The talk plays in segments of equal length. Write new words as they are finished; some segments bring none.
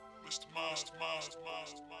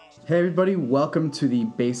Hey everybody, welcome to the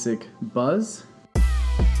Basic Buzz.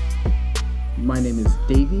 My name is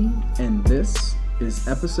Davey, and this is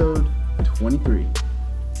episode 23.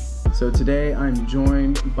 So today I'm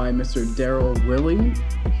joined by Mr. Daryl Willey.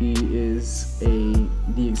 He is the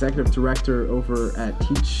executive director over at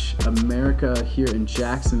Teach America here in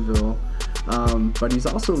Jacksonville. But he's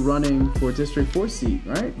also running for District 4 seat,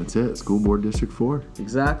 right? That's it, School Board District 4.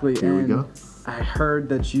 Exactly. Here we go. I heard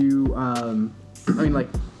that you,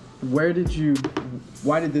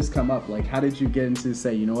 why did this come up? Like, how did you get into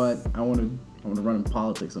say, you know what, I want to run in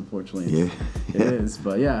politics, unfortunately. Yeah. It is,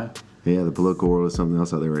 but yeah. Yeah, the political world is something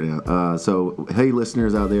else out there right now. So, hey,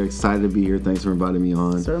 listeners out there, excited to be here. Thanks for inviting me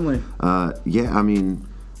on. Certainly.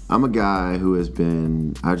 I'm a guy who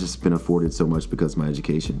I've just been afforded so much because of my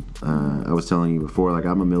education. I was telling you before, like,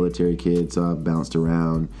 I'm a military kid, so I've bounced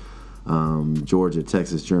around Georgia,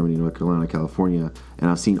 Texas, Germany, North Carolina, California, and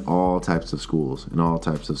I've seen all types of schools and all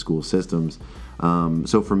types of school systems.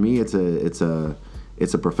 So for me, it's a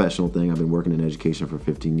professional thing. I've been working in education for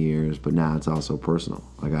 15 years, but now it's also personal.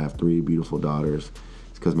 Like, I have 3 beautiful daughters.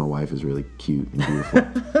 It's because my wife is really cute and beautiful.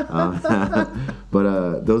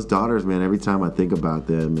 But those daughters, man, every time I think about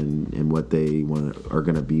them and what they are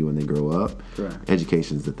going to be when they grow up, Correct.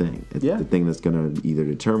 Education's the thing. It's Yeah. the thing that's going to either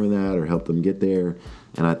determine that or help them get there.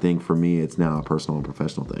 And I think for me, it's now a personal and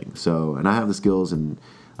professional thing. So, and I have the skills, and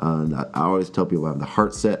I always tell people I have the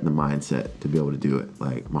heart set and the mindset to be able to do it.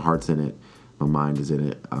 Like, my heart's in it. My mind is in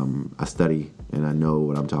it. I study and I know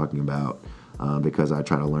what I'm talking about because I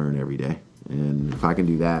try to learn every day. And if I can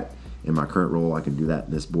do that in my current role, I can do that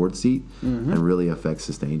in this board seat and really affect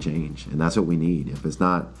sustained change. And that's what we need. If it's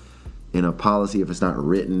not in a policy, if it's not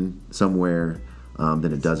written somewhere,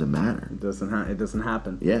 then it doesn't matter. It doesn't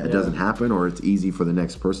happen. Yeah, it doesn't happen, or it's easy for the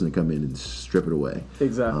next person to come in and strip it away.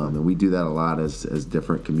 Exactly. And we do that a lot as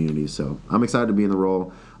different communities. So I'm excited to be in the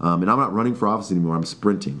role. And I'm not running for office anymore. I'm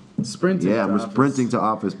sprinting. Yeah, I'm sprinting to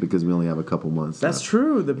office because we only have a couple months. That's left.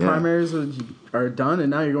 true. The primaries are done,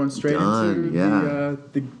 and now you're going straight into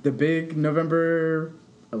the big November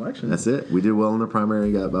election. That's it. We did well in the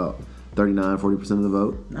primary. Got about 39-40% of the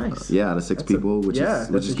vote. Nice. Out of 6 people, which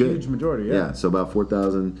is good. Huge majority. Yeah. So about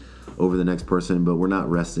 4,000 over the next person, but we're not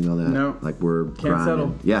resting on that. No. Like, we're Can't grinding.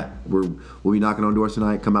 settle. Yeah, we'll be knocking on doors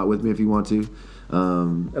tonight. Come out with me if you want to.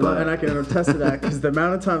 And I can attest to that because the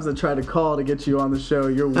amount of times I tried to call to get you on the show,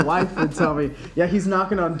 your wife would tell me, yeah, he's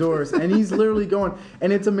knocking on doors, and he's literally going.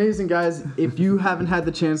 And it's amazing, guys. If you haven't had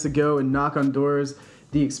the chance to go and knock on doors,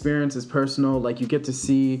 the experience is personal. Like, you get to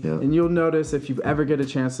see, and you'll notice if you ever get a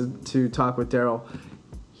chance to talk with Daryl,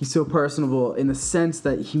 he's so personable in the sense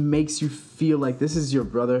that he makes you feel like this is your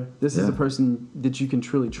brother. This is a person that you can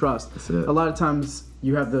truly trust. That's it. A lot of times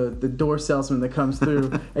you have the door salesman that comes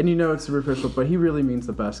through, and you know it's superficial, but he really means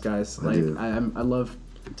the best, guys. I love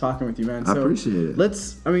talking with you, man. I appreciate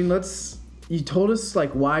it. You told us,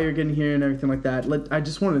 like, why you're getting here and everything like that. I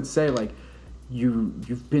just wanted to say, like,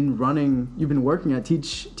 you've been working at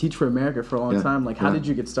Teach for America for a long time. Like, how did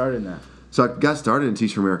you get started in that? So I got started in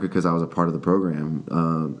Teach for America because I was a part of the program.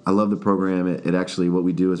 I love the program. It actually, what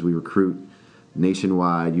we do is we recruit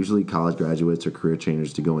nationwide, usually college graduates or career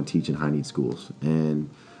changers, to go and teach in high-need schools. And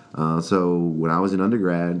so when I was in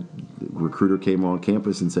undergrad, the recruiter came on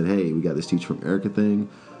campus and said, hey, we got this Teach for America thing.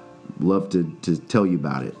 Love to tell you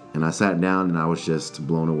about it. And I sat down and I was just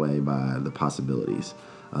blown away by the possibilities.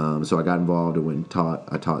 So I got involved and went and taught.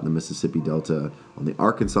 I taught in the Mississippi Delta on the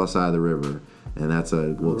Arkansas side of the river. And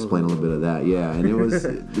we'll explain a little bit of that. Yeah, and it was,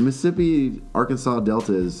 the Mississippi-Arkansas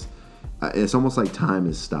Delta is, it's almost like time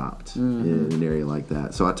has stopped in an area like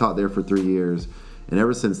that. So I taught there for 3 years. And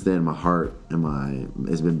ever since then, my heart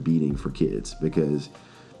has been beating for kids because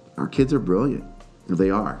our kids are brilliant.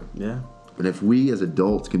 They are. Yeah. And if we as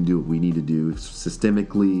adults can do what we need to do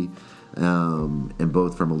systemically, and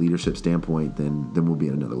both from a leadership standpoint, then we'll be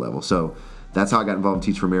at another level. So that's how I got involved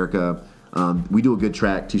in Teach for America. We do a good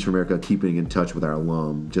track, Teach for America, keeping in touch with our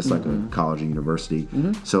alum, just like a college or university.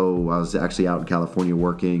 So I was actually out in California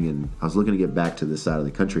working, and I was looking to get back to this side of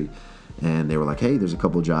the country. And they were like, hey, there's a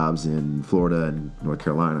couple jobs in Florida and North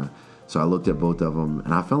Carolina. So I looked at both of them,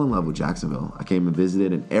 and I fell in love with Jacksonville. I came and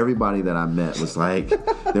visited, and everybody that I met was like,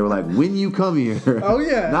 they were like, when you come here. Oh,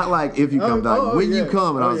 yeah. Not like if you come, when you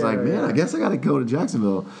come. And I was like, man, I guess I got to go to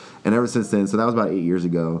Jacksonville. And ever since then, so that was about 8 years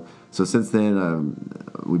ago. So since then,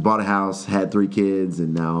 we bought a house, had 3 kids,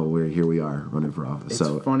 and now here we are running for office.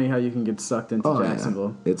 It's funny how you can get sucked into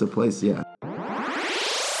Jacksonville. Yeah. It's a place, yeah.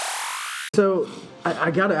 So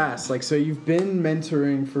I gotta ask, like, so you've been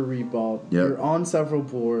mentoring for Reebald. Yep. You're on several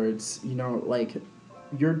boards. You know, like,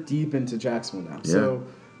 you're deep into Jacksonville now. Yeah. So,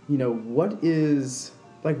 you know, what is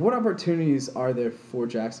Like, what opportunities are there for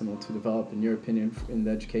Jacksonville to develop, in your opinion, in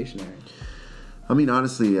the education area? I mean,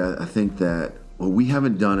 honestly, I think that what we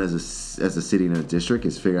haven't done as a city and a district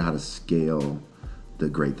is figure out how to scale the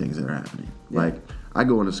great things that are happening. Yeah. Like, I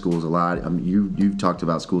go into schools a lot. I mean, you've talked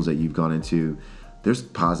about schools that you've gone into. There's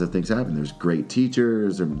positive things happening. There's great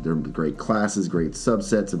teachers, there are great classes, great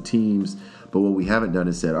subsets of teams. But what we haven't done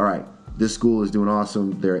is said, all right, this school is doing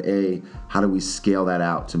awesome. They're A. How do we scale that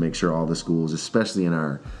out to make sure all the schools, especially in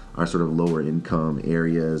our sort of lower income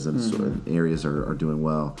areas and sort of areas are doing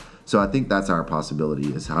well? So I think that's our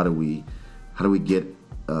possibility, is how do we get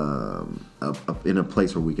up in a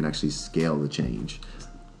place where we can actually scale the change.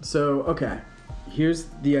 So, okay, here's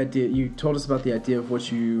the idea. You told us about the idea of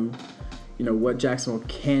what what Jacksonville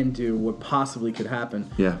can do, what possibly could happen.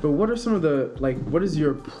 Yeah. But what are some of the, what is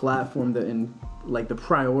your platform the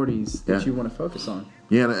priorities that you want to focus on?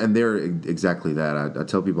 Yeah, and they're exactly that. I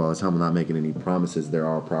tell people all the time, I'm not making any promises. There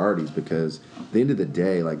are priorities, because at the end of the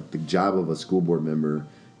day, the job of a school board member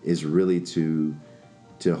is really to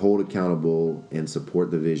hold accountable and support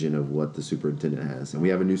the vision of what the superintendent has. And we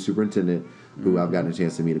have a new superintendent who I've gotten a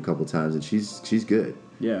chance to meet a couple times, and she's good.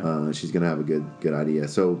 Yeah. She's going to have a good idea.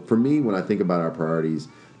 So for me, when I think about our priorities,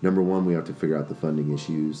 number one, we have to figure out the funding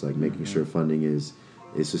issues, like making sure funding is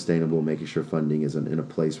sustainable, making sure funding is in a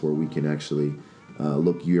place where we can actually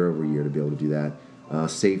look year over year to be able to do that.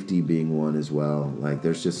 Safety being one as well. Like,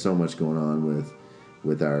 there's just so much going on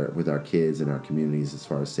with our kids and our communities as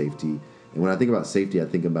far as safety. And when I think about safety, I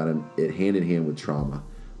think about it hand in hand with trauma.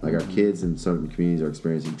 Like, our kids in certain communities are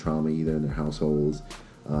experiencing trauma either in their households,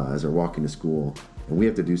 as they're walking to school. And we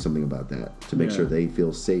have to do something about that to make sure they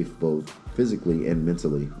feel safe both physically and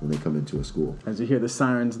mentally when they come into a school. As you hear the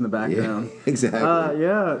sirens in the background. Yeah, exactly.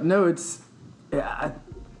 No, it's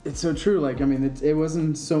so true. It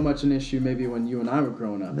wasn't so much an issue maybe when you and I were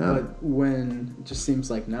growing up. No. But when it just seems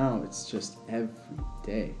like now it's just every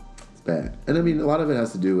day. It's bad. And I mean, a lot of it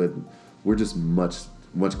has to do with we're just much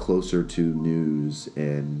closer to news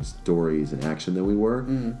and stories and action than we were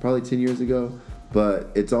probably 10 years ago.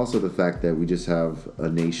 But it's also the fact that we just have a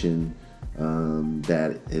nation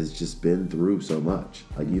that has just been through so much.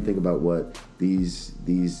 Like, you think about what these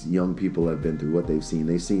young people have been through, what they've seen.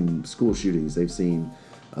 They've seen school shootings. They've seen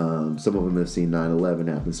some of them have seen 9/11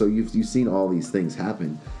 happen. So you've seen all these things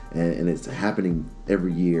happen, and it's happening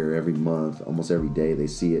every year, every month, almost every day. They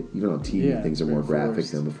see it even on TV. Things are more graphic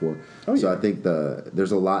than before. So I think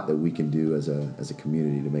there's a lot that we can do as a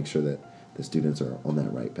community to make sure that the students are on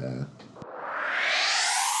that right path.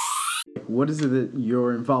 What is it that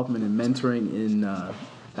your involvement in mentoring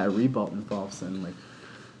at Ribault involves in?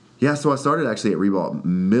 Yeah, so I started actually at Ribault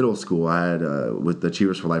Middle School. I had with the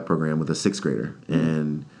Achievers for Life program with a 6th grader,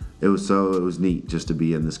 and it was neat just to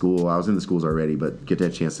be in the school. I was in the schools already, but get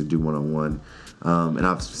that chance to do one-on-one, and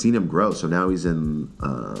I've seen him grow. So now he's in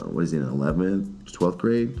 11th, 12th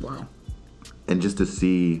grade. Wow! And just to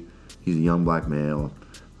see, he's a young black male.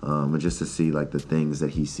 And just to see the things that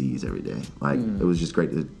he sees every day, it was just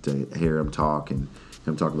great to hear him talk and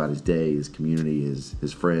him talk about his day, his community,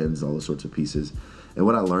 his friends, all those sorts of pieces. And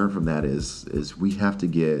what I learned from that is we have to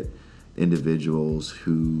get individuals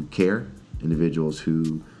who care, individuals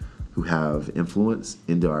who have influence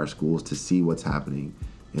into our schools to see what's happening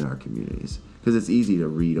in our communities. Because it's easy to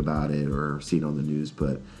read about it or see it on the news,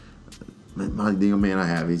 but the young man I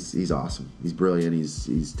have, he's awesome. He's brilliant.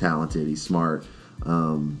 He's talented. He's smart.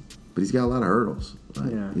 But he's got a lot of hurdles.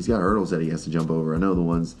 He's got hurdles that he has to jump over. I know the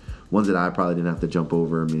ones that I probably didn't have to jump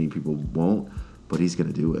over, many people won't, but he's going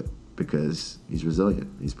to do it because he's resilient.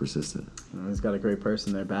 He's persistent. He's got a great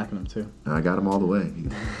person there backing him too. And I got him all the way.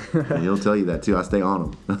 And he'll tell you that too. I stay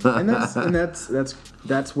on him. and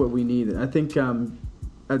that's what we need. I think a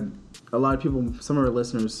lot of people, some of our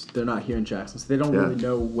listeners, they're not here in Jackson, so they don't really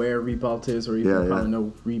know where Ribault is, or even probably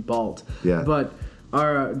know Ribault. Yeah. But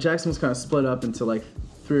our Jacksonville's kind of split up into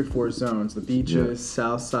 3 or 4 zones: the beaches,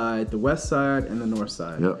 south side, the west side, and the north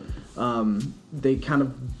side. Yep. They kind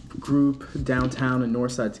of group downtown and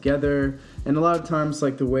north side together, and a lot of times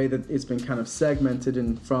the way that it's been kind of segmented,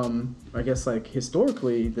 and from I guess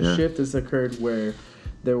historically the shift has occurred where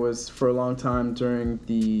there was, for a long time during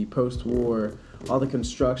the post-war, all the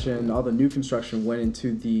new construction went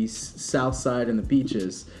into the south side and the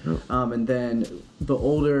beaches. Yep. And then the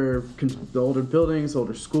older buildings,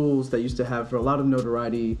 older schools that used to have a lot of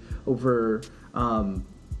notoriety over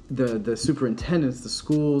the superintendents, the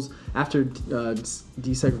schools, after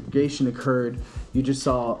desegregation occurred, you just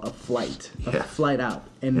saw a flight out.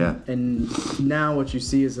 And now what you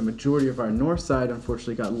see is the majority of our north side,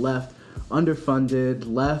 unfortunately, got left underfunded,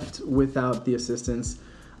 left without the assistance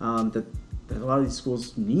that a lot of these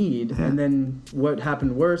schools need. Yeah. And then what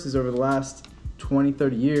happened worse is over the last 20,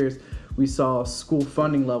 30 years, we saw school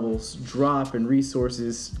funding levels drop and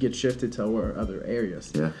resources get shifted to other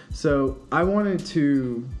areas. Yeah. So I wanted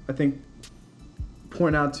to, I think,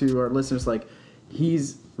 point out to our listeners, like,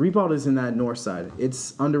 Ribault is in that north side.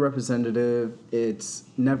 It's underrepresented.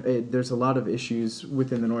 There's a lot of issues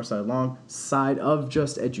within the north side, alongside of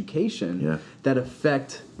just education, that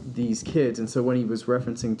affect these kids. And so when he was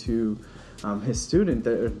referencing to his student,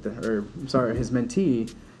 his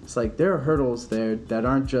mentee, it's like there are hurdles there that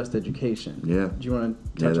aren't just education. Yeah. Do you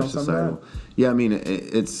want to touch on some of that? Yeah, I mean,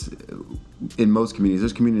 it's in most communities.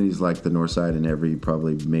 There's communities like the north side in every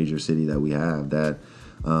probably major city that we have that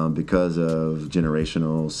because of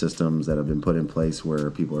generational systems that have been put in place where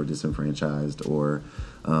people are disenfranchised or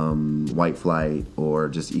white flight or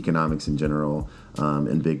just economics in general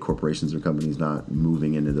and big corporations or companies not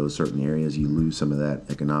moving into those certain areas, you lose some of that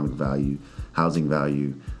economic value, housing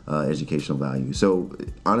value, educational value. So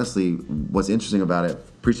honestly, what's interesting about it,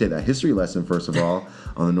 appreciate that history lesson, first of all,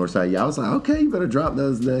 on the north side. Yeah, I was like, okay, you better drop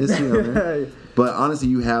the history on there. But honestly,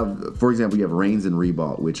 you have, for example, you have Rains and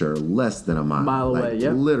Ribault, which are less than a mile away.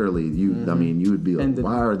 Yep. Literally, I mean, you would be like,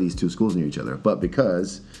 why are these two schools near each other? But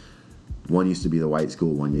because one used to be the white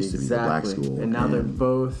school, one used to be the black school. And now they're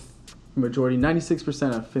both majority,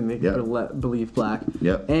 96% I think believe black.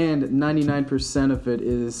 Yep. And 99% of it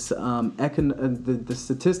is, the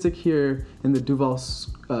statistic here in the Duval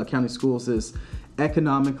County schools is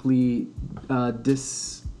economically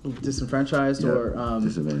disenfranchised or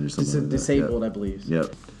disadvantaged, disabled, I believe.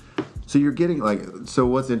 Yep. So you're getting so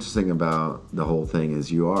what's interesting about the whole thing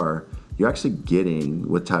is you're actually getting,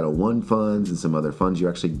 with Title I funds and some other funds, you're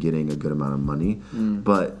actually getting a good amount of money.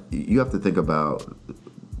 But you have to think about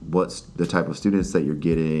what's the type of students that you're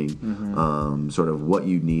getting, sort of what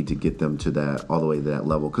you need to get them to that, all the way to that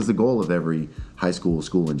level. Because the goal of every high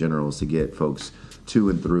school in general is to get folks to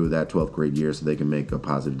and through that 12th grade year so they can make a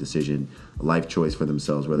positive decision, a life choice for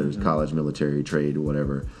themselves, whether it's college, military, trade, or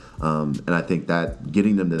whatever. And I think that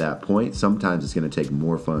getting them to that point, sometimes it's going to take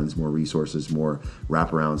more funds, more resources, more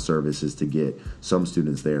wraparound services to get some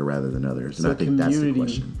students there rather than others. And so I think that's the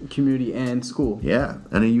question. Community and school. Yeah.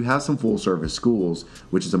 And then you have some full service schools,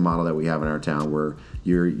 which is a model that we have in our town where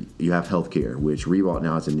you have healthcare, which Ribault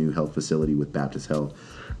now has a new health facility with Baptist Health.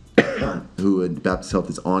 Baptist Health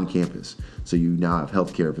is on campus. So you now have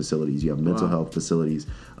healthcare facilities, you have mental health facilities,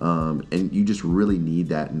 and you just really need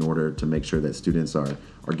that in order to make sure that students are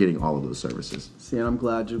getting all of those services. See, and I'm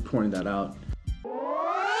glad you pointed that out.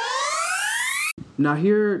 Now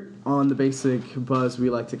here on the Basic Buzz, we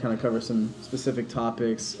like to kind of cover some specific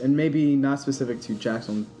topics, and maybe not specific to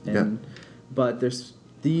Jackson, but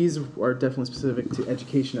these are definitely specific to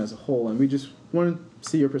education as a whole, and we just want to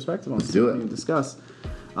see your perspective on something and discuss.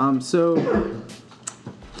 So,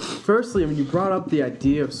 firstly, I mean, you brought up the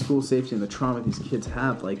idea of school safety and the trauma these kids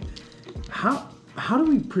have. Like, how do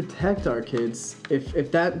we protect our kids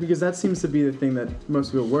if that, because that seems to be the thing that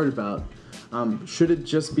most people are worried about. Should it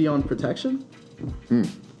just be on protection?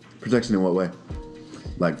 Protection in what way?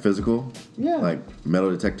 Like physical? Yeah. Like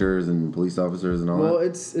metal detectors and police officers and all that? Well,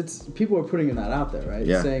 it's people are putting that out there, right?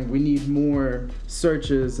 Yeah. Saying we need more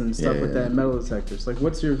searches and stuff like that, metal detectors. Like,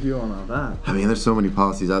 what's your view on all that? I mean, there's so many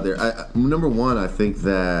policies out there. Number one, I think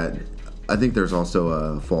there's also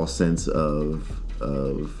a false sense of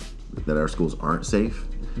that our schools aren't safe.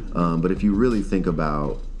 But if you really think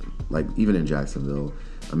about, like, even in Jacksonville,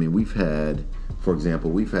 I mean, we've had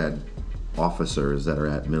officers that are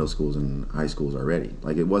at middle schools and high schools already.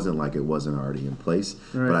 Like, it wasn't already in place.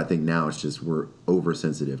 Right. But I think now it's just we're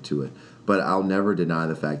oversensitive to it. But I'll never deny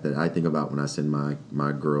the fact that I think about when I send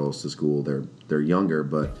my girls to school, they're younger,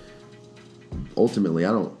 but ultimately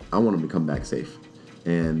I want them to come back safe.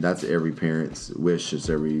 And that's every parent's wish, it's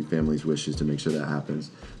every family's wish is to make sure that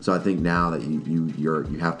happens. So I think now that you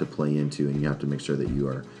have to play into, and you have to make sure that you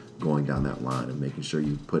are going down that line of making sure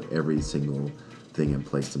you put every single thing in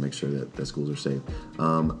place to make sure that the schools are safe.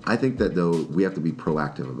 I think that, though, we have to be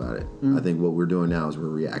proactive about it. I think what we're doing now is we're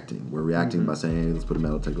reacting. We're reacting by saying, hey, let's put a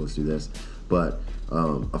metal detector, let's do this. But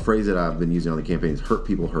a phrase that I've been using on the campaign is hurt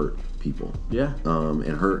people. Yeah.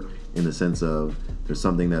 And hurt in the sense of there's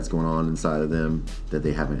something that's going on inside of them that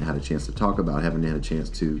they haven't had a chance to talk about, haven't had a chance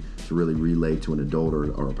to really relay to an adult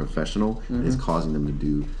or a professional, and it's causing them to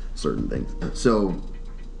do certain things. So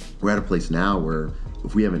we're at a place now where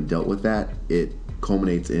if we haven't dealt with that, it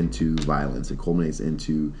culminates into violence. It culminates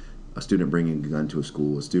into a student bringing a gun to a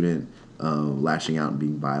school, a student lashing out and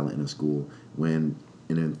being violent in a school. And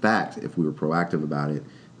in fact, if we were proactive about it,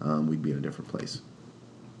 we'd be in a different place.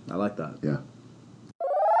 I like that. Yeah.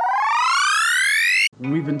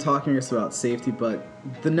 we've been talking just about safety, but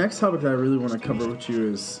the next topic that I really want to cover with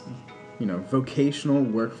you is, vocational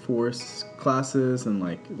workforce classes and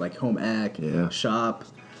like home ec, shop,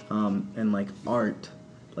 and like art.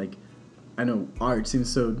 Like, I know art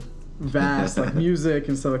seems so vast, like music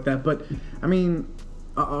and stuff like that, but I mean,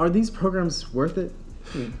 are these programs worth it?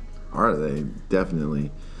 Are they?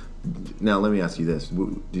 Definitely. Now, let me ask you this.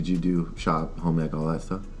 Did you do shop, home ec, all that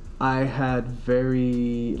stuff? I had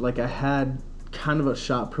I had kind of a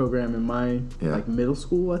shop program in my like middle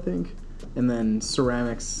school, I think, and then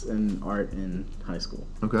ceramics and art in high school.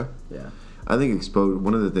 Okay. Yeah. I think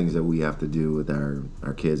one of the things that we have to do with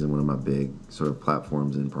our kids, and one of my big sort of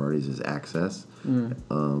platforms and priorities is access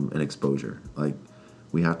and exposure. Like,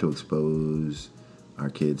 we have to expose our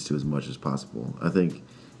kids to as much as possible. I think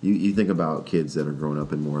you think about kids that are growing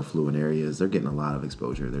up in more affluent areas, they're getting a lot of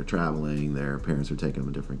exposure. They're traveling, their parents are taking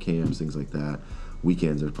them to different camps, things like that.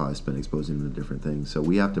 Weekends are probably spent exposing them to different things. So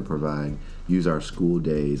we have to use our school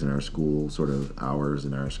days and our school sort of hours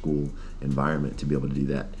and our school environment to be able to do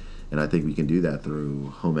that. And I think we can do that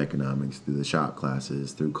through home economics, through the shop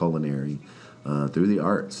classes, through culinary, through the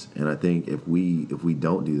arts. And I think if we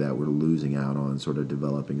don't do that, we're losing out on sort of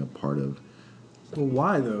developing a part of. Well,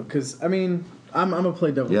 why though? Because I mean, I'm gonna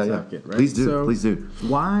play devil's advocate, right? Please do. So please do.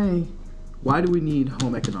 Why do we need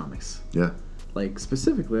home economics? Yeah. Like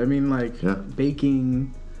specifically, I mean, like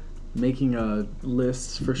baking, making a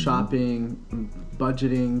list for shopping,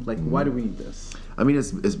 budgeting. Like, why do we need this? I mean,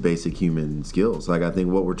 it's basic human skills. Like, I think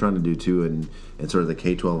what we're trying to do too, in sort of the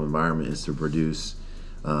K-12 environment, is to produce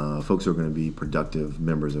folks who are going to be productive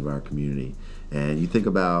members of our community. And you think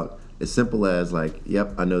about as simple as like,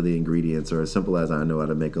 yep, I know the ingredients, or as simple as I know how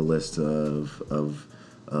to make a list of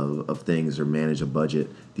things or manage a budget.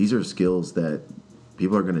 These are skills that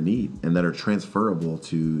people are going to need and that are transferable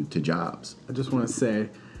to jobs. I just want to say,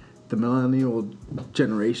 the millennial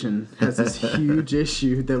generation has this huge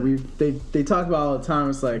issue that they talk about all the time.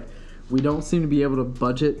 It's like, we don't seem to be able to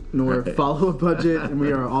budget nor follow a budget, and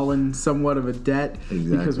we are all in somewhat of a debt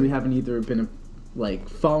because we haven't either been like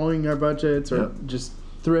following our budgets or just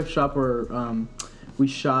thrift shop, or we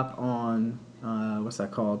shop on what's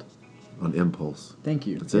that called? On impulse. Thank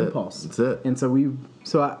you. That's impulse. That's it. And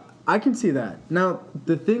so I can see that. Now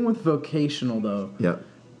the thing with vocational though. Yep.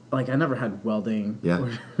 Like, I never had welding. Yeah.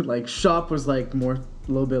 Or, like, shop was, like, more,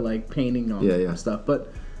 a little bit like painting on stuff.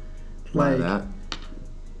 But, like,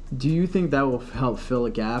 do you think that will help fill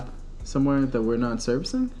a gap somewhere that we're not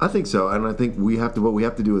servicing? I think so. And I think what we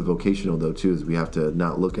have to do with vocational, though, too, is we have to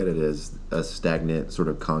not look at it as a stagnant sort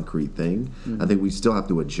of concrete thing. Mm-hmm. I think we still have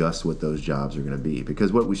to adjust what those jobs are going to be.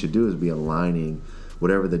 Because what we should do is be aligning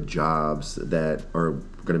whatever the jobs that are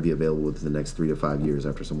going to be available within the next 3 to 5 years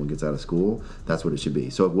after someone gets out of school, that's what it should be.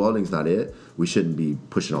 So if welding's not it, we shouldn't be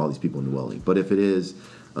pushing all these people into welding. But if it is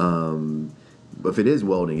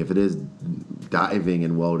welding, if it is diving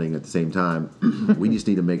and welding at the same time, we just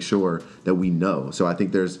need to make sure that we know. So I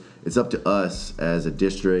think it's up to us as a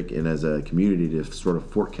district and as a community to sort of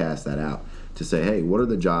forecast that out, to say, hey, what are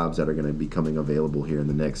the jobs that are going to be coming available here in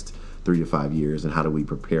the next 3 to 5 years, and how do we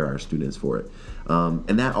prepare our students for it?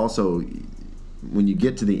 And that also, when you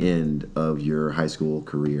get to the end of your high school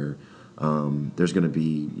career, there's going to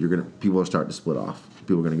be people are starting to split off.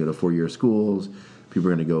 People are going to go to 4-year schools. People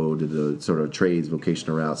are going to go to the sort of trades,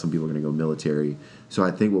 vocational route. Some people are going to go military. So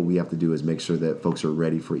I think what we have to do is make sure that folks are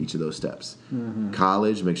ready for each of those steps. Mm-hmm.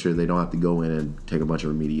 College, make sure they don't have to go in and take a bunch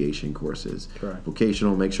of remediation courses. Correct.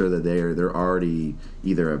 Vocational, make sure that they're already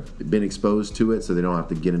either have been exposed to it so they don't have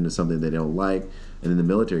to get into something they don't like. And then the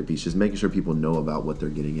military piece, just making sure people know about what they're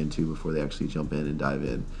getting into before they actually jump in and dive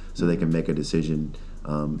in, so they can make a decision.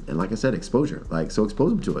 And like I said, exposure. So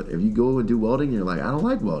expose them to it. If you go and do welding, and you're like, I don't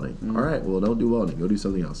like welding. Mm-hmm. All right, well, don't do welding. Go do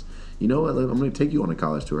something else. You know what? I'm going to take you on a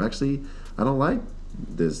college tour. Actually, I don't like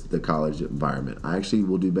the college environment. I actually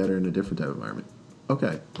will do better in a different type of environment.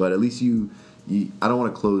 Okay, but at least I don't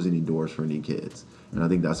want to close any doors for any kids. And I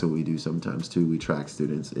think that's what we do sometimes too. We track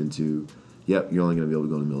students into, yep, you're only going to be able to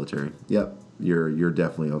go to the military. Yep, you're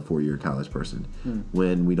definitely a 4-year college person,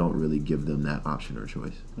 when we don't really give them that option or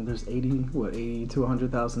choice. Well, there's 80 to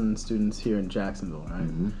 100,000 students here in Jacksonville, right?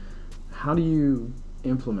 Mm-hmm. How do you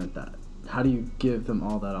implement that? How do you give them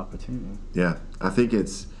all that opportunity? Yeah, I think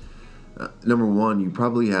it's number one, you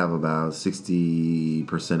probably have about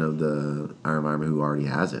 60% of our environment who already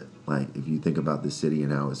has it. Like, if you think about the city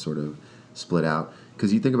and how it's sort of split out,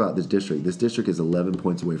 because you think about this district is 11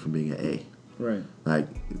 points away from being an A. Right. Like,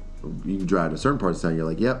 you can drive to certain parts of town, you're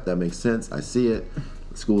like, yep, that makes sense. I see it.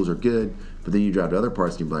 Schools are good. But then you drive to other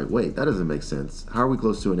parts and you're like, wait, that doesn't make sense. How are we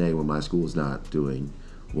close to an A when my school is not doing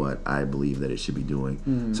what I believe that it should be doing?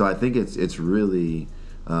 Mm-hmm. So I think it's really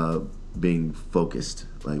being focused.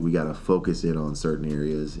 Like we got to focus in on certain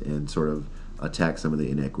areas and sort of attack some of the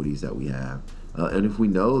inequities that we have. And if we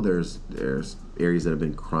know there's areas that have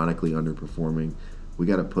been chronically underperforming, we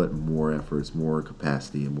got to put more efforts, more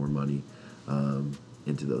capacity, and more money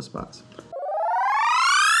into those spots.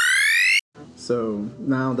 So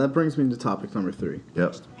now that brings me to topic number 3.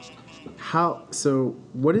 Yep.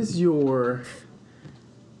 What is your...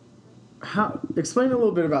 explain a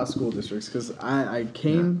little bit about school districts, because I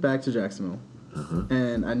came back to Jacksonville,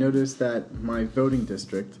 and I noticed that my voting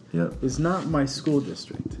district is not my school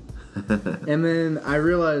district. And then I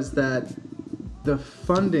realized that the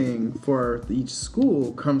funding for each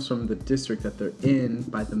school comes from the district that they're in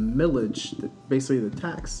by the millage, basically the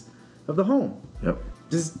tax of the home. Yep.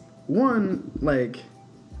 Does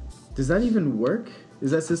that even work?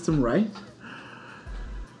 Is that system right?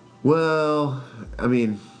 Well, I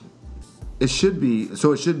mean, it should be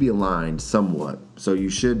aligned somewhat. So you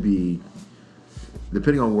should be,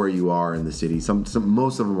 depending on where you are in the city, most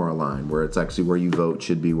of them are aligned, where it's actually where you vote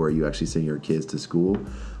should be where you actually send your kids to school.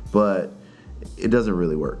 But it doesn't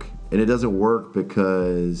really work. And it doesn't work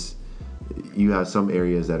because you have some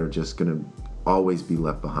areas that are just going to always be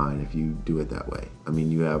left behind if you do it that way. I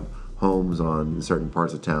mean, you have homes on certain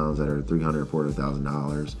parts of towns that are $300,000,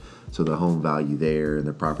 $400,000. So the home value there and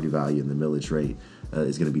the property value and the millage rate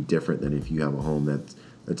is going to be different than if you have a home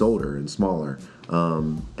that's older and smaller.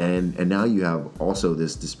 And now you have also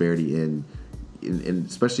this disparity in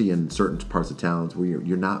especially in certain parts of towns where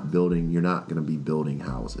you're not going to be building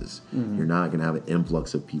houses. Mm-hmm. You're not going to have an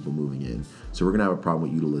influx of people moving in. So we're going to have a problem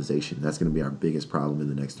with utilization. That's going to be our biggest problem in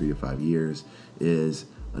the next 3 to 5 years is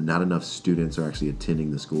not enough students are actually attending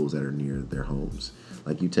the schools that are near their homes.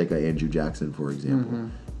 Like you take Andrew Jackson, for example. Mm-hmm.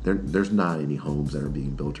 There's not any homes that are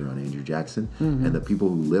being built around Andrew Jackson. Mm-hmm. And the people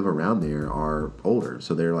who live around there are older.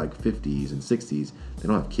 So they're like 50s and 60s. They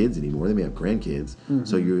don't have kids anymore. They may have grandkids. Mm-hmm.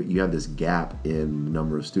 So you have this gap in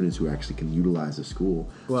number of students who actually can utilize a school.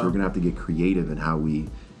 Wow. So we're going to have to get creative in how we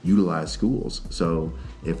utilize schools. So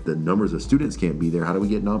if the numbers of students can't be there, how do we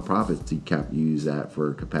get nonprofits to use that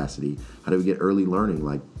for capacity? How do we get early learning,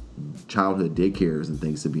 like childhood daycares and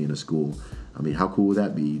things to be in a school? I mean, how cool would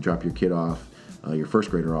that be? You drop your kid off, your first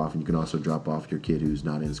grader off, and you can also drop off your kid who's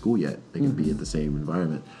not in school yet. They can be at the same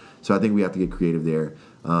environment. So I think we have to get creative there.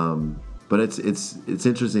 But it's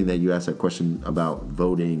interesting that you asked that question about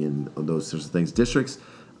voting and those sorts of things. Districts,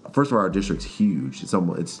 first of all, our district's huge. It's the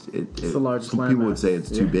largest. Some people would say it's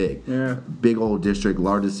too big. Yeah. Big old district,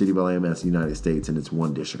 largest city by landmass in the United States, and it's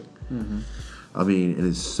one district. Mm-hmm. I mean, it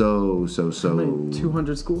is so. How many,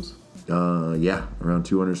 200 schools? Around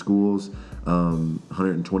 200 schools,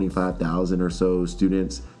 125,000 or so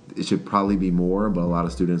students. It should probably be more, but a lot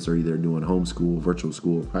of students are either doing homeschool, virtual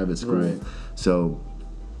school, private school. Right. So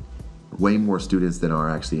way more students than are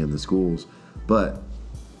actually in the schools. But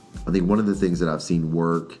I think one of the things that I've seen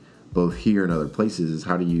work both here and other places is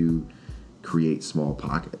how do you create small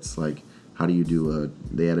pockets? Like how do you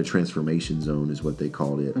they had a transformation zone is what they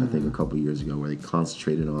called it, I think a couple of years ago, where they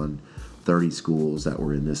concentrated on 30 schools that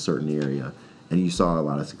were in this certain area. And you saw a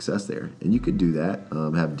lot of success there. And you could do that,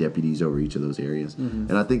 have deputies over each of those areas. Mm-hmm.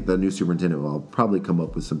 And I think the new superintendent will probably come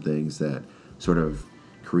up with some things that sort of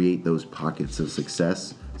create those pockets of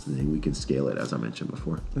success so that we can scale it, as I mentioned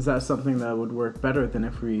before. Is that something that would work better than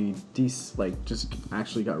if we just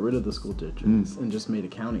actually got rid of the school districts and just made a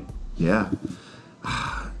county? Yeah.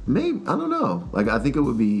 Maybe, I don't know. Like, I think it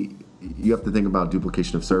would be, you have to think about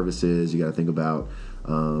duplication of services. You got to think about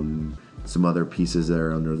some other pieces that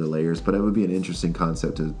are under the layers, but it would be an interesting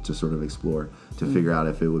concept to sort of explore, to figure out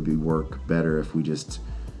if it would work better if we just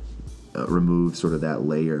removed sort of that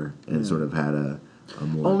layer and sort of had a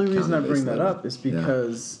more. Only reason I bring that up is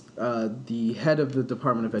because the head of the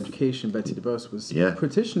Department of Education, Betsy DeVos, was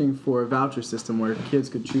petitioning for a voucher system where kids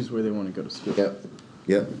could choose where they want to go to school.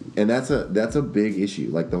 Yep, and that's a big issue,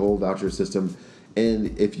 like the whole voucher system.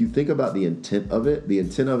 And if you think about the intent of it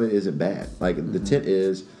isn't bad. Like the intent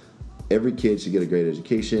is every kid should get a great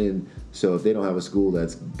education. So if they don't have a school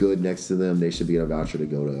that's good next to them, they should be a voucher to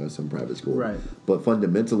go to some private school. Right. But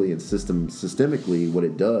fundamentally and systemically, what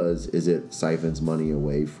it does is it siphons money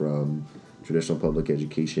away from traditional public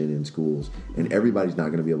education in schools, and everybody's not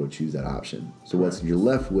going to be able to choose that option. So what you're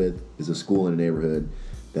left with is a school in a neighborhood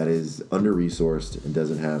that is under-resourced and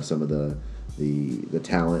doesn't have some of the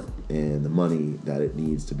talent and the money that it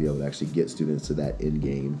needs to be able to actually get students to that end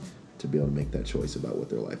game to be able to make that choice about what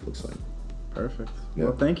their life looks like. Perfect. Yeah.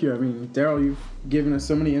 Well, thank you. I mean, Daryl, you've given us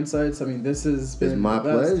so many insights. I mean, this has been It's my the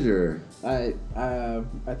best. pleasure. I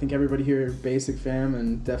think everybody here at Basic Fam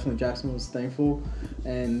and definitely Jackson was thankful.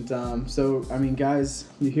 And so, I mean, guys,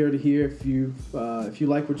 you're here to hear. If you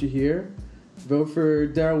like what you hear, vote for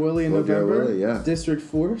Daryl Willie in Vote November. Daryl Willie, yeah. District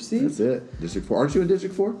 4, see? That's it. District 4. Aren't you in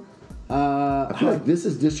District 4? I feel like this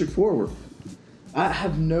is District 4. I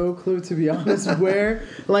have no clue, to be honest, where.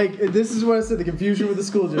 Like, this is what I said, the confusion with the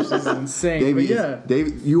school district is insane. David, but yeah.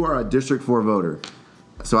 David, you are a District 4 voter.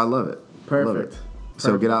 So I love it. Perfect. Love it.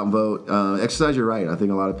 So get out and vote. Exercise your right. I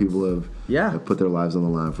think a lot of people have put their lives on the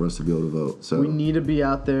line for us to be able to vote. So we need to be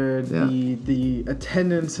out there. Yeah. The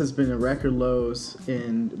attendance has been at record lows,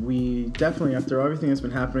 and we definitely, after everything that's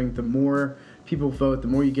been happening, the more people vote, the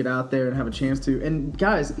more you get out there and have a chance to. And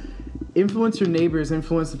guys, influence your neighbors,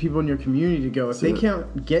 influence the people in your community to go. If they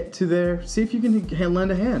can't get to there, see if you can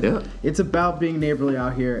lend a hand. Yeah. It's about being neighborly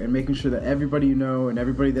out here and making sure that everybody you know and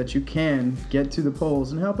everybody that you can get to the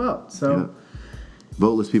polls and help out. So,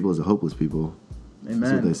 voteless people is a hopeless people. Amen.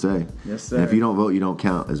 That's what they say. Yes, sir. And if you don't vote, you don't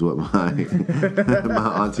count, is what my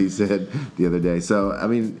my auntie said the other day. So I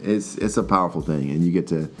mean, it's a powerful thing, and you get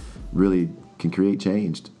to really can create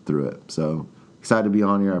change through it. So excited to be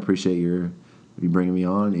on here. I appreciate you bringing me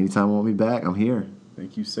on. Anytime you want me back, I'm here.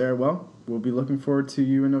 Thank you, sir. Well, we'll be looking forward to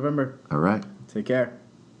you in November. All right. Take care.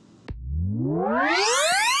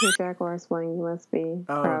 The Jaguars won. You must be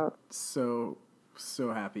proud. So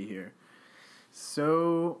happy here.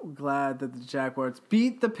 So glad that the Jaguars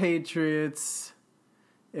beat the Patriots.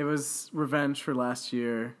 It was revenge for last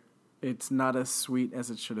year. It's not as sweet as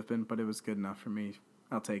it should have been, but it was good enough for me.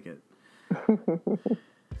 I'll take it.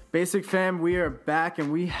 Basic Fam, we are back,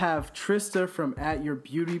 and we have Trista from At Your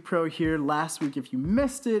Beauty Pro here. Last week, if you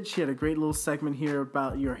missed it, she had a great little segment here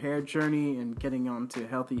about your hair journey and getting onto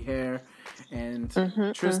healthy hair. And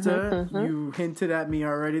Trista, you hinted at me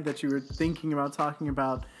already that you were thinking about talking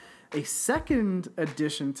about a second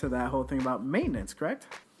addition to that whole thing about maintenance, correct?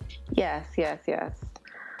 Yes. We're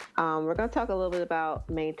going to talk a little bit about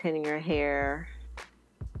maintaining your hair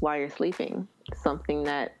while you're sleeping. Something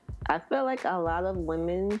that I feel like a lot of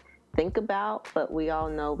women think about, but we all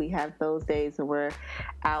know we have those days when we're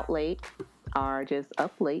out late or just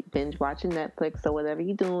up late, binge watching Netflix or whatever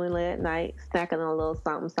you're doing late at night, snacking on a little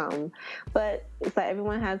something. But it's like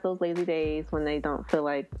everyone has those lazy days when they don't feel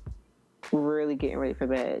like really getting ready for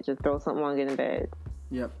bed. Just throw something on, get in bed.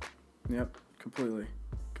 Yep. Completely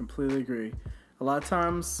agree. A lot of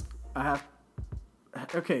times I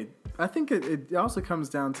think it also comes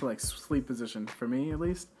down to like sleep position for me, at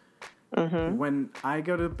least. When I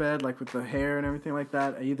go to bed, like with the hair and everything like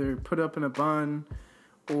that, I either put up in a bun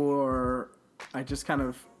or I just kind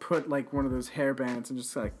of put like one of those hair bands and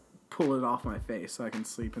just like pull it off my face so I can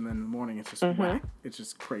sleep. And then in the morning it's just whack. It's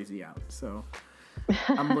just crazy out. So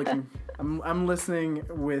I'm listening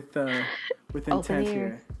with intent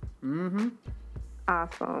here.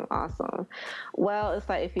 Awesome. Well, it's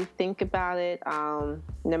like if you think about it, no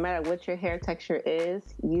matter what your hair texture is,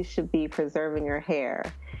 you should be preserving your hair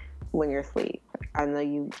when you're asleep. I know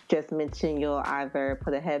you just mentioned you'll either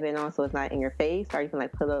put a headband on so it's not in your face, or you can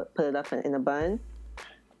like put it up in a bun.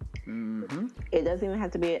 It doesn't even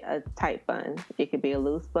have to be a tight bun. It could be a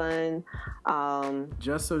loose bun.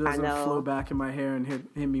 Just so it doesn't flow back in my hair and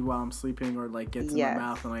hit me while I'm sleeping, or like gets in my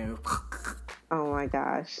mouth and I go. Oh my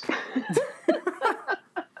gosh.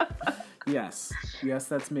 Yes,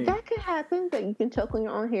 that's me. That could happen, that you can choke on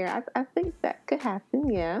your own hair. I think that could happen,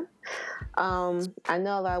 yeah. I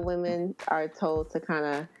know a lot of women are told to kind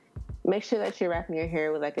of make sure that you're wrapping your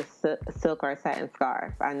hair with like a silk or a satin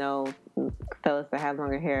scarf. I know fellas that have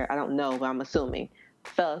longer hair, I don't know, but I'm assuming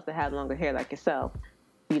fellas that have longer hair like yourself,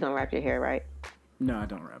 you don't wrap your hair, right? No, I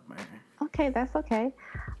don't wrap my hair. Okay, that's okay.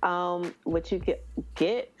 What you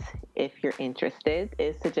get if you're interested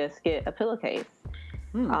is to just get a pillowcase.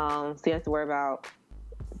 So you have to worry about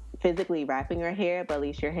physically wrapping your hair, but at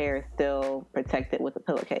least your hair is still protected with a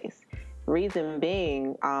pillowcase. Reason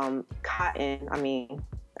being, cotton, I mean,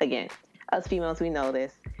 again, us females, we know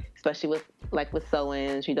this, especially with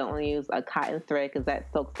sew-ins, you don't want to use a cotton thread because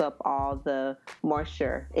that soaks up all the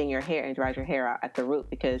moisture in your hair and dries your hair out at the root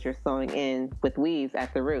because you're sewing in with weaves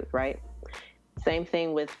at the root, right? Same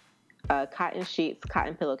thing with cotton sheets,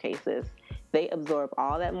 cotton pillowcases. They absorb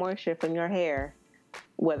all that moisture from your hair,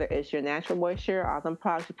 whether it's your natural moisture or some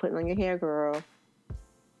products you're putting on your hair, girl.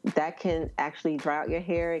 That can actually dry out your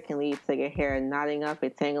hair. It can lead to your hair knotting up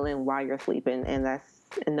and tangling while you're sleeping, and that's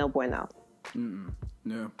no bueno.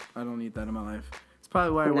 No, I don't need that in my life. It's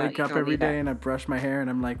probably why I wake up every day and I brush my hair and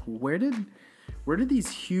I'm like, where did these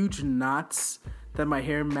huge knots that my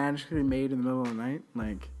hair magically made in the middle of the night?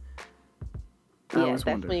 Like, Yes,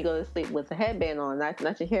 that's when you go to sleep with a headband on,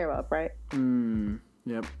 not your hair up, right?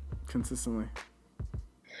 Yep, consistently.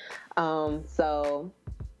 So,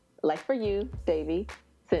 like for you, Davey,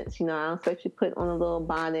 since, I don't expect you to put on a little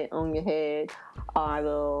bonnet on your head or a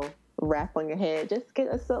little wrap on your head, just get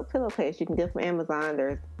a silk pillowcase. You can get from Amazon.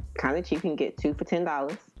 They're kind of cheap. You can get 2 for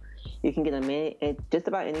 $10. You can get them in just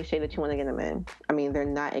about any shade that you want to get them in. I mean, they're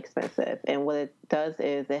not expensive. And what it does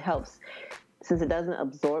is it helps, since it doesn't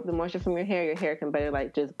absorb the moisture from your hair can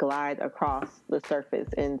better just glide across the surface.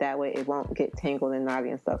 And that way it won't get tangled and knotty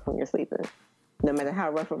and stuff when you're sleeping, no matter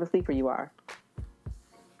how rough of a sleeper you are.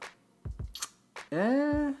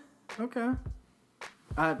 Okay.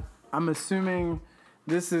 I'm assuming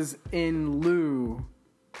this is in lieu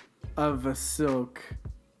of a silk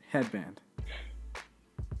headband.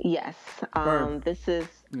 Yes. This is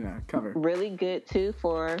cover. Really good too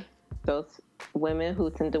for those women who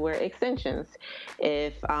tend to wear extensions.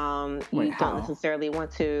 If you don't necessarily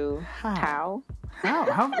want to How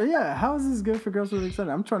is this good for girls with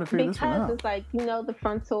extensions? I'm trying to figure this one out. Because it's the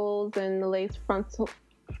frontals and the lace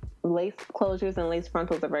closures and lace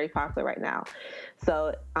frontals are very popular right now.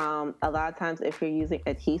 So a lot of times if you're using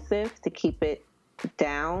adhesive to keep it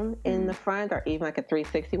down in the front, or even like a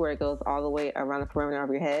 360 where it goes all the way around the perimeter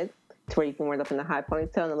of your head to where you can wear it up in a high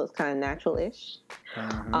ponytail and it looks kind of natural-ish.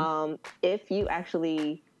 If you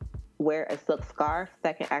actually wear a silk scarf,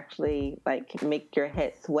 that can actually make your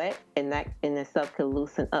head sweat, and that in itself can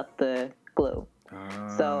loosen up the glue.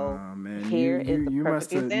 So man, here is the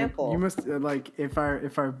perfect example. You must if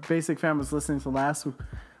our basic fan was listening to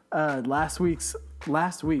last week's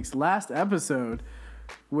last episode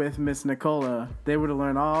with Miss Nicola, they would have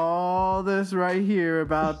learned all this right here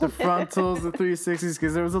about the frontals, the 360s,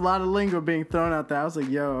 because there was a lot of lingo being thrown out there. I was like,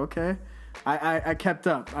 yo, okay. I kept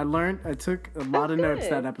up. I took a lot of notes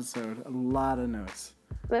that episode. A lot of notes.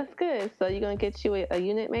 That's good. So you gonna get you a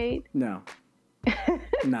unit made? No.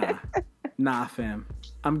 Nah, fam.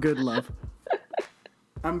 I'm good, love.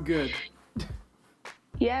 I'm good.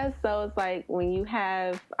 Yeah, so it's when you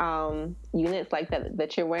have units like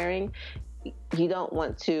that you're wearing, you don't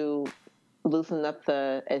want to loosen up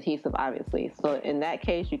the adhesive, obviously. So in that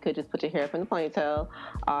case, you could just put your hair up in a ponytail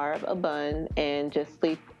or a bun and just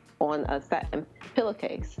sleep on a satin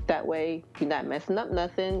pillowcase. That way, you're not messing up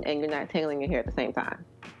nothing and you're not tangling your hair at the same time.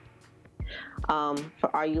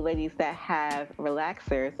 For all you ladies that have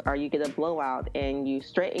relaxers or you get a blowout and you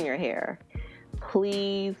straighten your hair,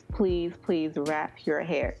 please wrap your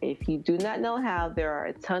hair. If you do not know how, there are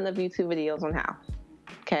a ton of YouTube videos on how.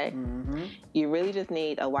 Okay? You really just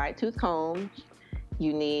need a wide tooth comb.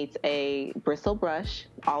 You need a bristle brush.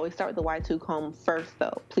 Always start with the wide tooth comb first,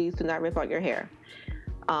 though. Please do not rip out your hair.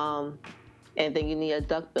 And then you need a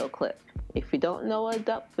duckbill clip. If you don't know what a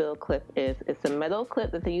duckbill clip is, it's a metal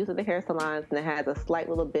clip that they use at the hair salons, and it has a slight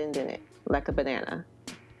little bend in it, like a banana.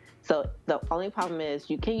 So the only problem is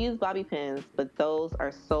you can use bobby pins, but those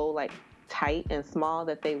are so tight and small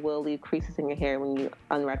that they will leave creases in your hair when you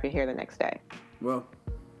unwrap your hair the next day. Whoa.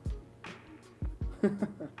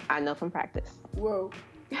 I know from practice. Whoa.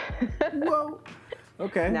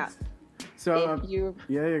 Okay. Now, so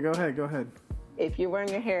go ahead. If you're wearing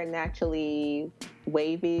your hair naturally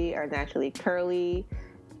wavy or naturally curly,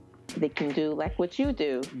 they can do like what you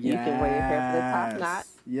do. Yes. You can wear your hair for the top knot,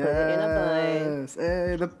 put it in a bun.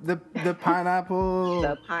 Hey, the pineapple.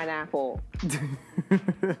 The pineapple.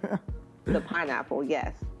 The pineapple,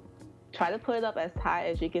 yes. Try to put it up as high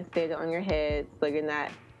as you can stay it on your head so you're not,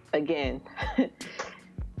 again,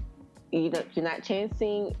 you're not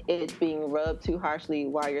chancing it being rubbed too harshly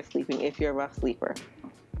while you're sleeping if you're a rough sleeper.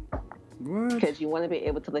 What? Because you want to be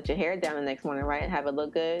able to let your hair down the next morning, right? And have it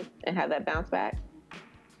look good and have that bounce back.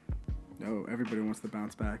 No, everybody wants to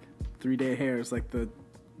bounce back. 3-day hair is like the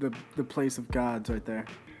place of gods right there.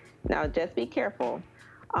 Now, just be careful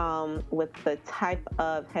with the type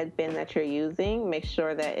of headband that you're using. Make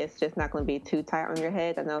sure that it's just not going to be too tight on your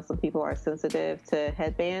head. I know some people are sensitive to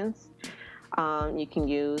headbands. You can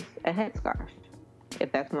use a headscarf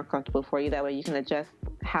if that's more comfortable for you. That way you can adjust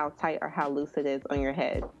how tight or how loose it is on your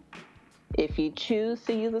head. If you choose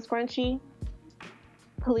to use a scrunchie,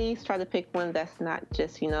 please try to pick one that's not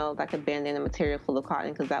just, like a bandana material full of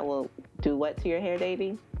cotton, because that will do what to your hair,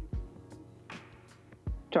 Davey?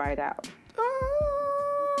 Dry it out.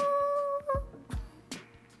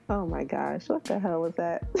 Oh my gosh, what the hell was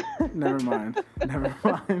that? Never mind.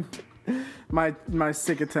 My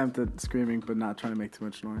sick attempt at screaming, but not trying to make too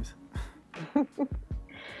much noise.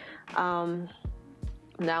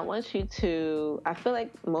 Now I want you to, I feel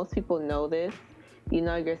like most people know this,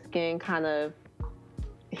 your skin kind of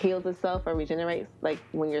heals itself or regenerates like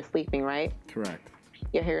when you're sleeping, right? Correct.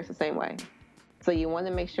 Your hair is the same way. So you want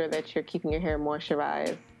to make sure that you're keeping your hair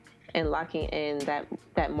moisturized and locking in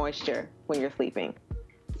that moisture when you're sleeping.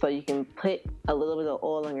 So you can put a little bit of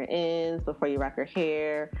oil on your ends before you wrap your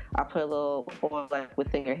hair. I'll put a little oil like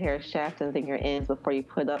within your hair shaft and within your ends before you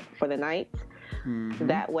put up for the night. Mm-hmm.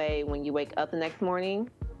 That way, when you wake up the next morning,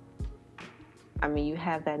 I mean, you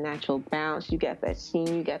have that natural bounce. You got that sheen.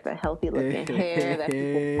 You got that healthy looking hair that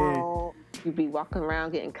people want. You be walking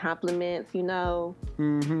around getting compliments, you know.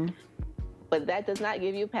 Mm-hmm. But that does not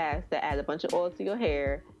give you a pass to add a bunch of oil to your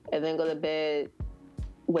hair and then go to bed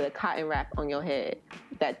with a cotton wrap on your head.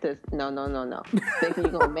 That does no. Thinking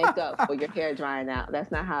you're gonna make up for your hair drying out.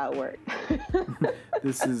 That's not how it works.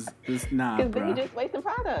 This nah, because then you're just wasting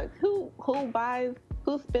product. Who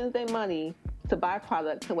spends their money to buy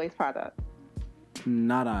product to waste product?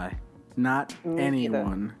 Not I. Not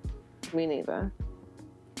anyone. Me neither.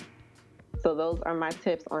 So those are my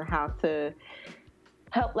tips on how to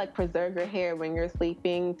help like preserve your hair when you're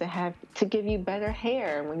sleeping, to give you better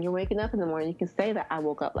hair when you're waking up in the morning. You can say that I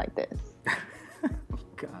woke up like this. Oh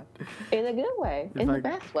God. In a good way, the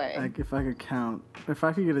best way. Like if I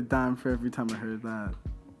could get a dime for every time I heard that.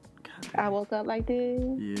 I woke up like this.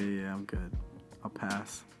 Yeah, I'm good. I'll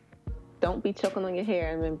pass. Don't be choking on your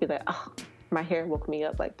hair and then be like, oh, my hair woke me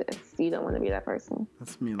up like this. You don't want to be that person.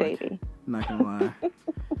 That's me, baby. I'm not gonna lie.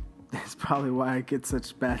 That's probably why I get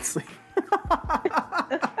such bad sleep.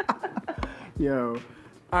 Yo.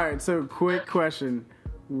 All right, so quick question.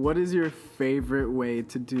 What is your favorite way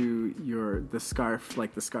to do the scarf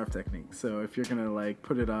technique? So if you're going to like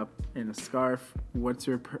put it up in a scarf, what's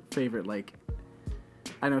your favorite, like,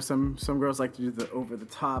 I know some girls like to do the over the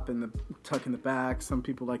top and the tuck in the back. Some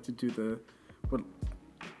people like to do the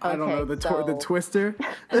twister.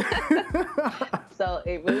 So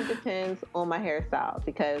it really depends on my hairstyle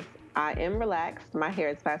because I am relaxed. My hair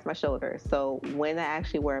is past my shoulders. So when I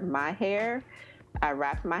actually wear my hair, I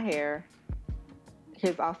wrap my hair.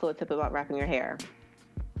 Here's also a tip about wrapping your hair.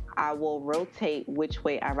 I will rotate which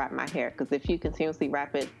way I wrap my hair because if you continuously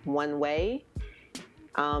wrap it one way,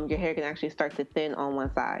 your hair can actually start to thin on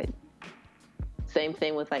one side. Same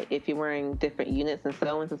thing with like if you're wearing different units and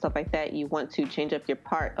sew-ins and stuff like that, you want to change up your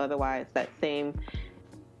part. Otherwise, that same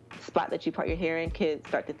spot that you part your hair in could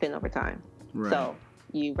start to thin over time. Right. So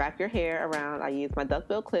you wrap your hair around. I use my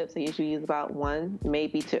duckbill clips. I usually use about 1,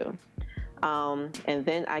 maybe 2. And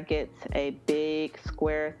then I get a big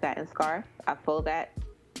square satin scarf. I fold that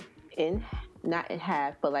not in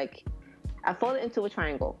half, but like I fold it into a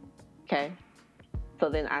triangle. Okay. So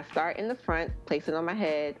then I start in the front, place it on my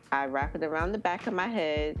head. I wrap it around the back of my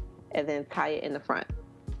head and then tie it in the front.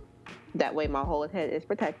 That way my whole head is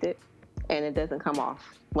protected and it doesn't come off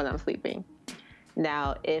when I'm sleeping.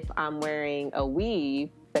 Now, if I'm wearing a weave,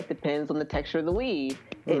 that depends on the texture of the weave.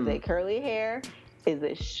 Is it curly hair? Is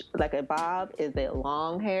it like a bob? Is it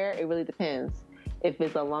long hair? It really depends. If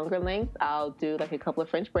it's a longer length, I'll do like a couple of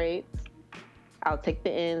French braids. I'll take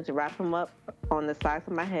the ends, wrap them up on the sides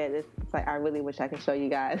of my head. It's like, I really wish I could show you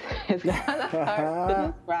guys. It's kind of hard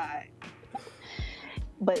to describe.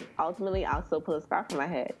 But ultimately, I'll still put a scarf on my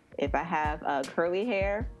head. If I have curly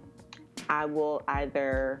hair, I will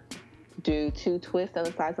either do 2 twists on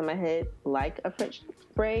the sides of my head like a French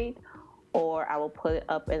braid, or I will put it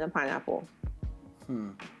up in a pineapple.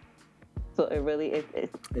 So it really is.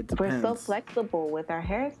 It depends. We're so flexible with our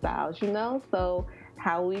hairstyles, you know? So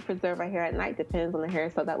how we preserve our hair at night depends on the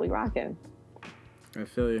hairstyle that we rockin'. I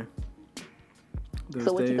feel you.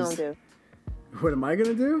 So what you gonna do? What am I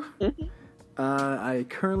gonna do? Mm-hmm. I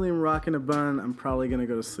currently am rocking a bun. I'm probably gonna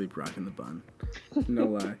go to sleep rocking the bun. No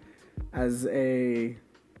lie. As a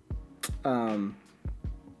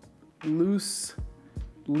loose,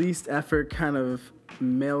 least effort kind of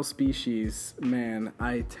male species man,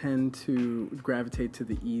 I tend to gravitate to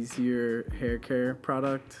the easier hair care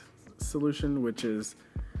product solution, which is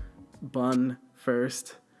bun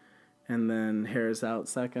first and then hairs out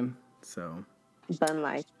second. So bun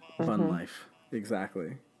life. Bun life,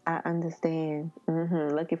 exactly. I understand.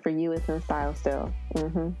 Looking for you is in style still.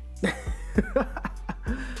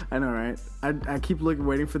 I know, right? I keep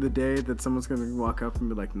waiting for the day that someone's gonna walk up and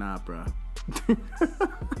be like, nah, bro.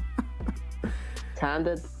 Time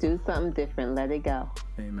to do something different. Let it go.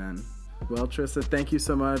 Amen. Well, Trista, thank you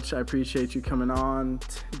so much. I appreciate you coming on,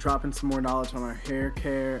 dropping some more knowledge on our hair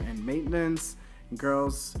care and maintenance. And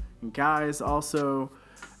girls and guys, also,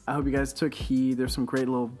 I hope you guys took heed. There's some great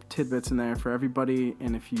little tidbits in there for everybody.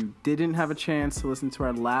 And if you didn't have a chance to listen to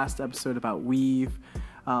our last episode about weave,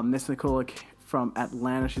 Miss Nicola from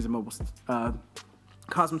Atlanta, she's a mobile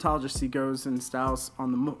cosmetologist. She goes and styles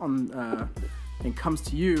on and comes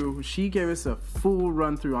to you, she gave us a full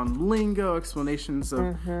run through on lingo, explanations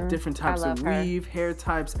of different types of weave, hair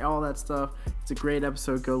types, all that stuff. It's a great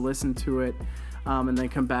episode. Go listen to it. And then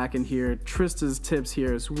come back and hear Trista's tips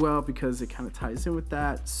here as well, because it kind of ties in with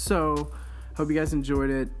that. So, hope you guys enjoyed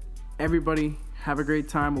it. Everybody, have a great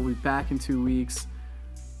time. We'll be back in 2 weeks.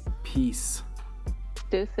 Peace.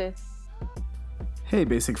 Deuces. Hey,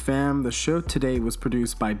 Basic Fam. The show today was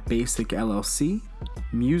produced by Basic LLC.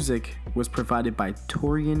 Music was provided by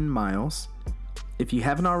Torian Miles. If you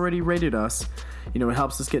haven't already rated us, it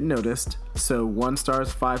helps us get noticed. So 1 star,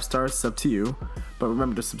 5 stars, it's up to you. But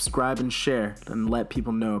remember to subscribe and share and let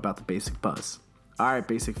people know about the Basic Buzz. All right,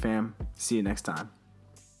 Basic Fam. See you next time.